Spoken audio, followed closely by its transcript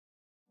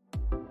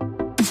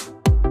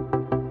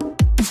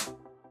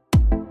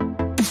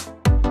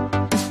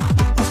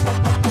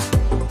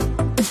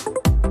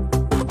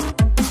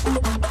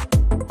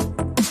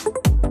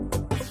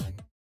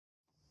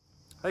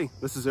Hey,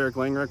 this is Erik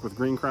Langerak with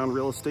Green Crown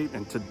Real Estate,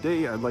 and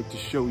today I'd like to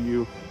show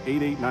you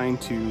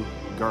 8892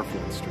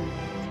 Garfield Street.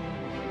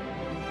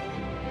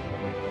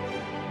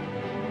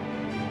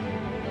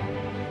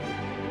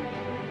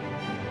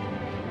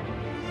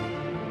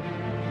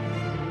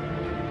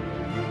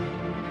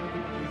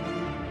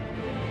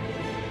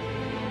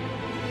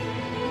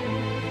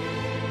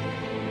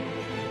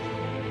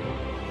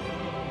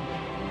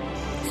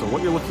 So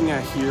what you're looking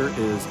at here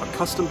is a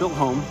custom-built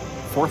home,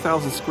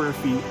 4,000 square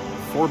feet,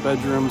 4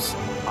 bedrooms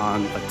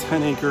on a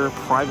 10-acre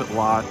private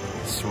lot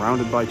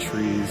surrounded by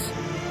trees.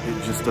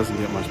 It just doesn't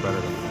get much better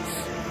than this.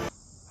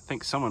 I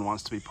think someone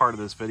wants to be part of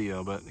this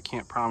video, but I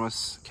can't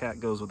promise cat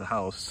goes with the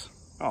house.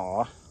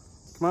 Aw,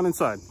 come on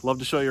inside. Love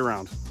to show you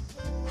around.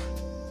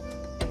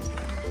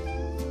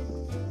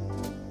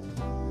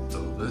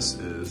 So this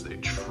is a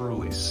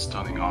truly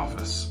stunning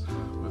office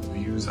with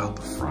views out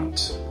the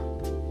front,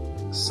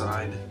 the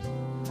side,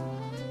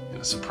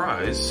 and a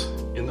surprise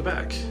in the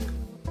back.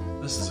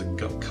 This is a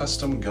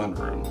custom gun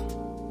room.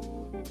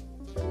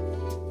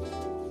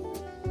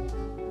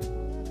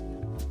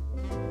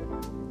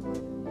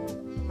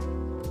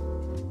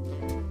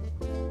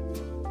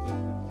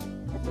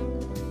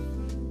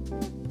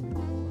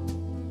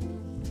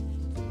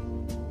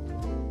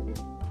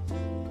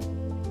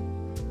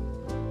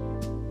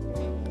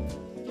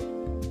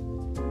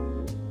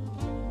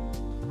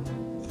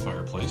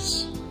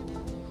 Fireplace.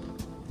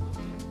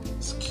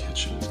 This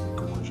kitchen is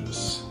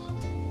gorgeous.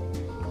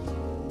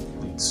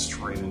 Leads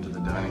straight into the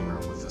dining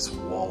room with this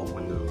wall of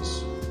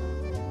windows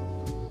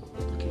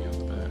looking out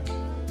the back.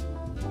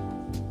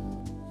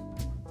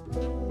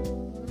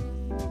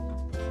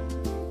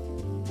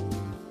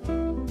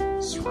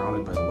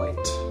 Surrounded by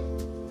light.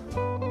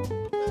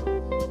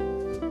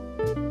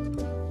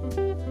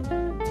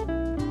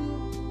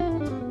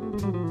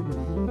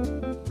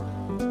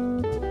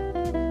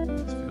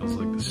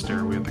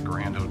 Stairway at the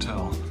Grand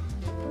Hotel.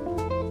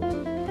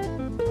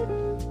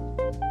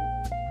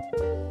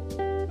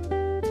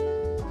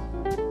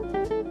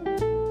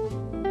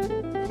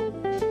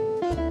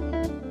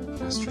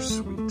 Master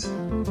suite.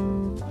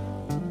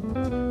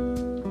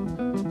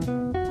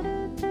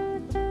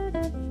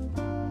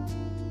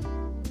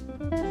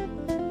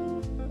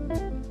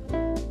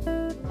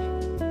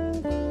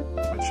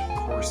 Which of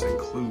course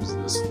includes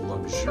this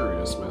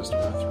luxurious master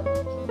bathroom.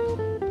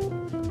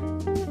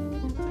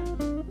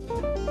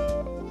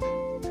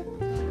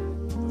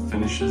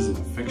 Finishes and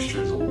the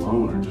fixtures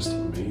alone are just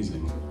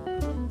amazing.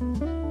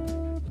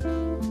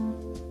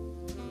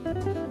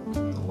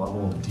 The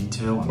level of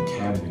detail and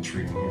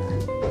cabinetry in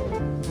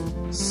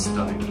here is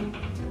stunning.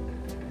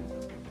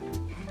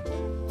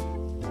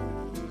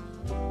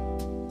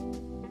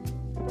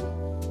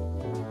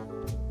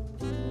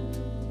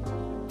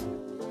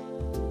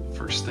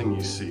 First thing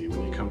you see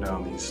when you come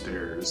down these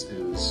stairs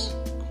is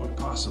quite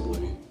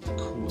possibly the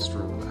coolest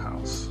room in the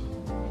house.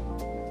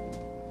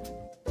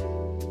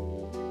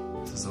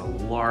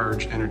 A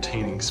large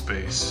entertaining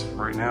space.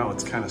 Right now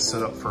it's kind of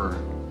set up for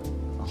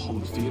a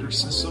home theater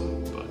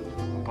system, but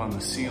up on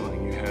the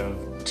ceiling you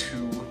have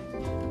 2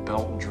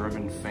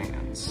 belt-driven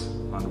fans.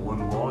 On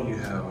one wall you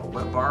have a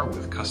wet bar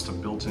with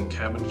custom built-in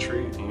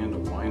cabinetry and a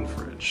wine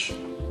fridge.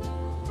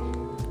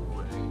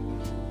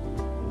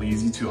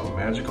 Leads you to a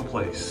magical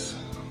place.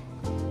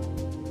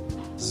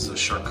 This is a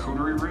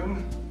charcuterie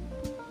room,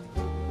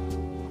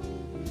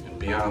 and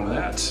beyond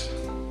that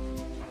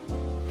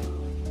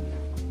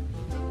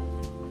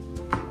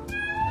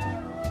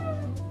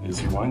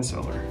is your wine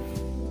cellar.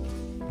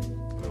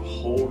 The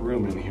whole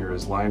room in here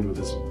is lined with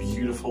this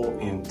beautiful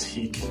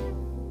antique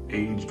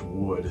aged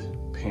wood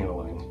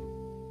paneling.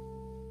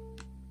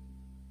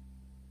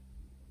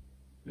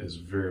 It is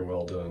very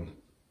well done.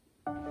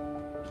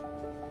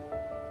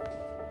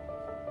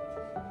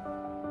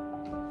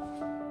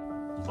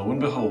 Lo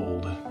and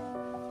behold,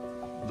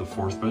 the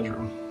 4th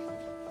bedroom.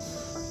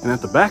 And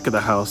at the back of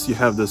the house, you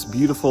have this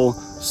beautiful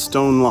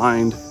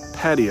stone-lined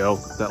patio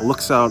that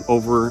looks out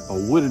over a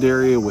wooded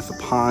area with a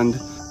pond.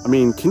 I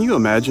mean, can you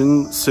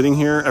imagine sitting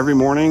here every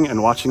morning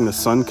and watching the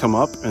sun come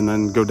up and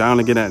then go down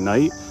again at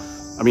night?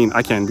 I mean,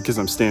 I can because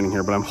I'm standing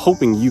here, but I'm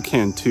hoping you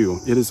can too.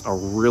 It is a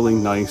really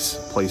nice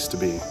place to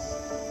be.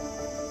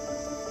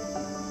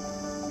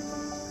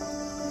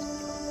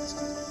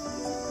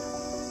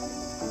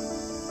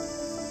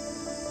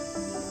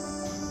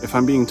 If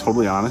I'm being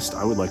totally honest,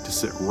 I would like to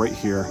sit right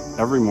here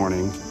every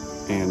morning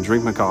and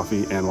drink my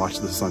coffee and watch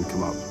the sun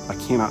come up. I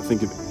cannot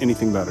think of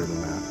anything better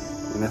than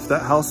that. And if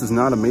that house is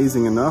not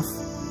amazing enough,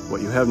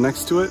 what you have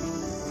next to it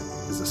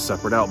is a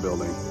separate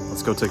outbuilding.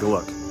 Let's go take a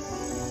look.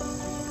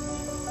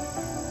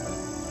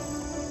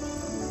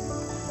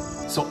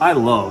 So I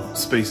love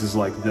spaces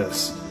like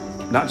this.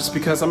 Not just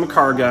because I'm a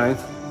car guy,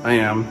 I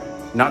am.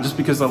 Not just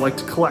because I like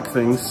to collect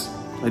things,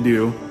 I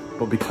do,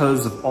 but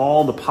because of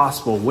all the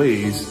possible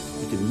ways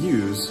you can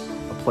use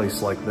a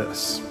place like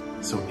this.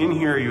 So in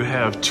here you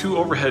have 2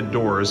 overhead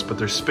doors, but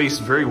they're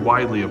spaced very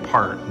widely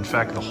apart. In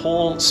fact, the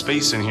whole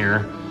space in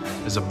here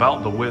is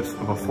about the width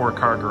of a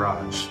 4-car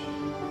garage.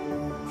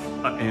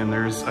 And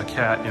there's a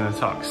cat in a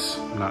tux,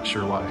 I'm not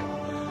sure why.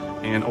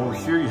 And over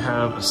here you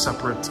have a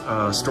separate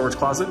storage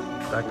closet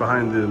back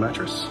behind the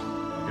mattress.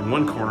 In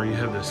one corner you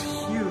have this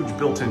huge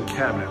built-in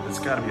cabinet that's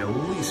got to be at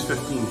least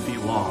 15 feet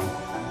long.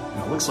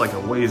 And it looks like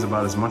it weighs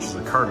about as much as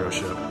a cargo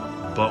ship.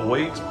 But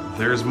wait,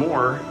 there's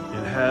more.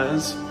 It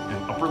has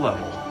an upper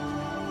level.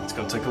 Let's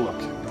go take a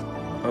look.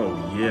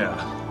 Oh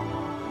yeah.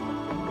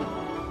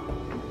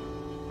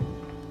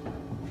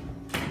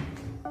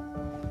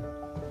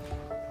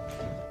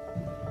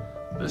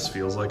 This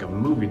feels like a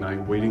movie night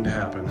waiting to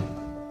happen.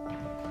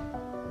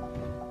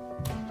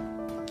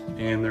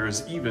 And there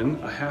is even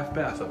a half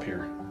bath up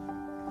here.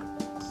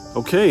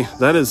 Okay,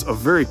 that is a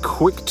very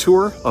quick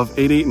tour of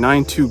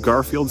 8892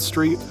 Garfield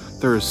Street.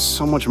 There is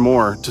so much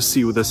more to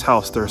see with this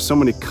house. There are so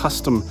many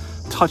custom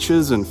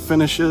touches and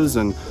finishes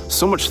and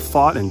so much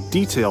thought and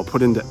detail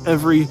put into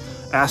every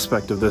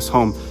aspect of this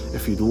home.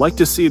 If you'd like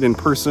to see it in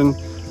person,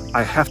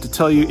 I have to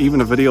tell you, even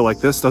a video like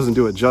this doesn't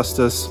do it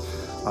justice.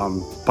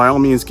 By all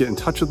means, get in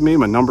touch with me.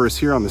 My number is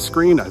here on the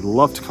screen. I'd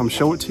love to come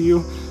show it to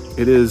you.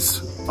 It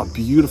is a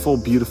beautiful,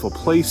 beautiful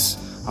place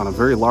on a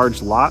very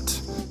large lot.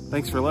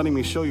 Thanks for letting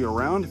me show you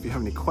around. If you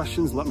have any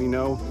questions, let me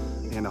know,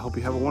 and I hope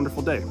you have a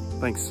wonderful day.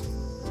 Thanks.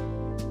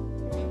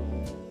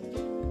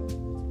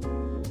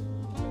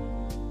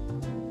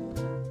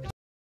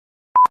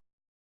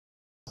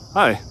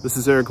 Hi, this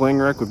is Erik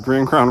Langerak with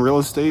Grand Crown Real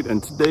Estate,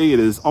 and today it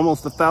is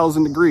almost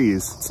 1,000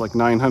 degrees. It's like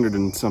 900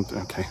 and something.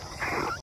 Okay.